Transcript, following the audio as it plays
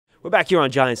We're back here on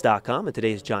Giants.com, and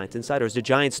today's Giants Insider is the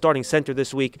Giants starting center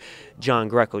this week, John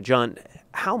Greco. John,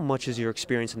 how much is your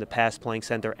experience in the past playing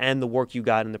center and the work you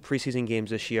got in the preseason games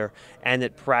this year and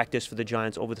at practice for the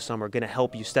Giants over the summer going to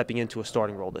help you stepping into a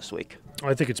starting role this week?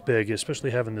 I think it's big,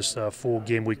 especially having this full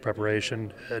game week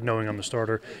preparation, knowing I'm the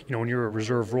starter. You know, when you're a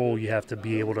reserve role, you have to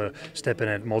be able to step in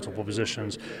at multiple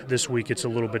positions. This week it's a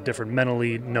little bit different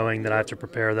mentally, knowing that I have to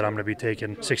prepare that I'm going to be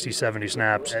taking 60, 70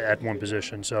 snaps at one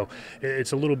position. So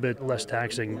it's a little bit less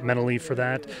taxing mentally for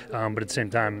that, but at the same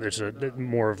time, there's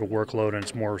more of a workload and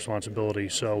it's more responsibility.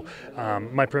 So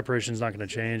my preparation is not going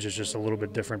to change. It's just a little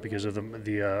bit different because of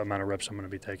the amount of reps I'm going to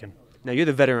be taking. Now, you're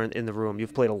the veteran in the room.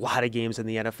 You've played a lot of games in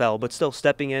the NFL, but still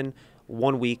stepping in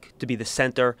 1 week to be the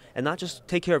center and not just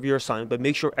take care of your assignment, but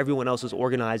make sure everyone else is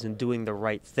organized and doing the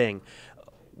right thing.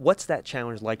 What's that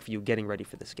challenge like for you getting ready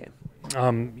for this game?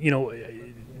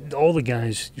 All the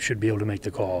guys should be able to make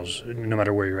the calls, no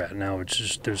matter where you're at. Now, it's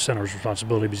just there's center's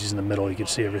responsibility because he's in the middle. He can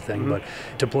see everything. But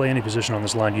to play any position on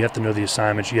this line, you have to know the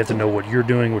assignments. You have to know what you're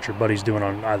doing, what your buddy's doing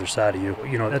on either side of you.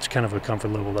 You know, that's kind of a comfort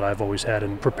level that I've always had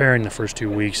in preparing the first 2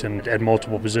 weeks. And at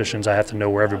multiple positions, I have to know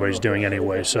where everybody's doing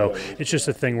anyway. So it's just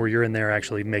a thing where you're in there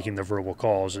actually making the verbal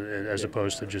calls as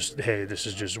opposed to just, hey, this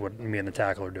is just what me and the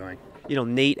tackle are doing. You know,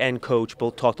 Nate and Coach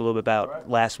both talked a little bit about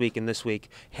last week and this week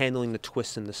handling the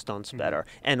twists and the stunts better.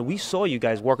 And we saw you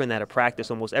guys work on that at practice,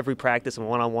 almost every practice and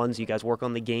one-on-ones. You guys work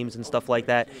on the games and stuff like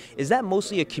that. Is that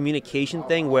mostly a communication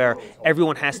thing where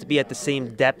everyone has to be at the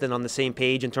same depth and on the same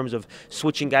page in terms of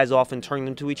switching guys off and turning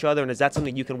them to each other? And is that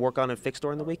something you can work on and fix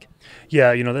during the week?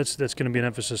 Yeah, you know, that's going to be an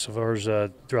emphasis of ours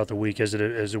throughout the week, as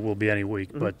it will be any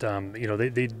week. But you know,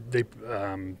 they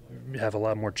have a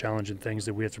lot more challenging things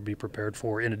that we have to be prepared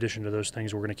for. In addition to those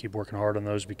things, we're going to keep working hard on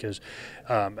those because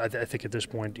I think at this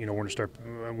point, you know, we're going to start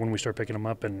when we start picking them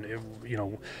up, and you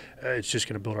know, it's just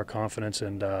going to build our confidence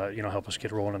and you know, help us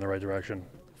get rolling in the right direction.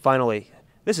 Finally,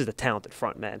 this is the talented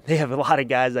front, man. They have a lot of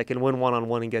guys that can win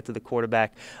one-on-one and get to the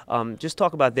quarterback. Just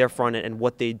talk about their front and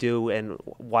what they do and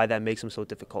why that makes them so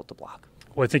difficult to block.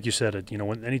 Well, I think you said it. You know,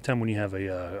 anytime when you have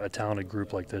a talented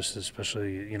group like this,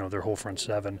 especially, you know, their whole front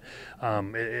seven,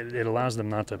 it allows them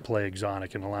not to play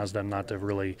exotic and allows them not to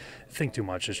really think too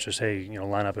much. It's just, hey, you know,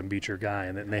 line up and beat your guy,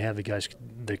 and they have the guys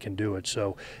that can do it.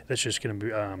 So that's just going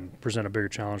to present a bigger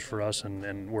challenge for us,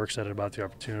 and we're excited about the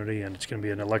opportunity. And it's going to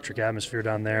be an electric atmosphere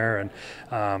down there, and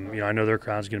you know, I know their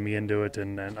crowd's going to be into it,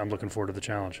 and I'm looking forward to the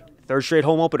challenge. Third straight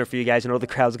home opener for you guys. I know the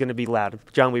crowd's going to be loud.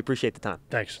 John, we appreciate the time.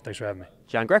 Thanks for having me.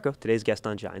 John Greco, today's guest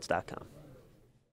on Giants.com.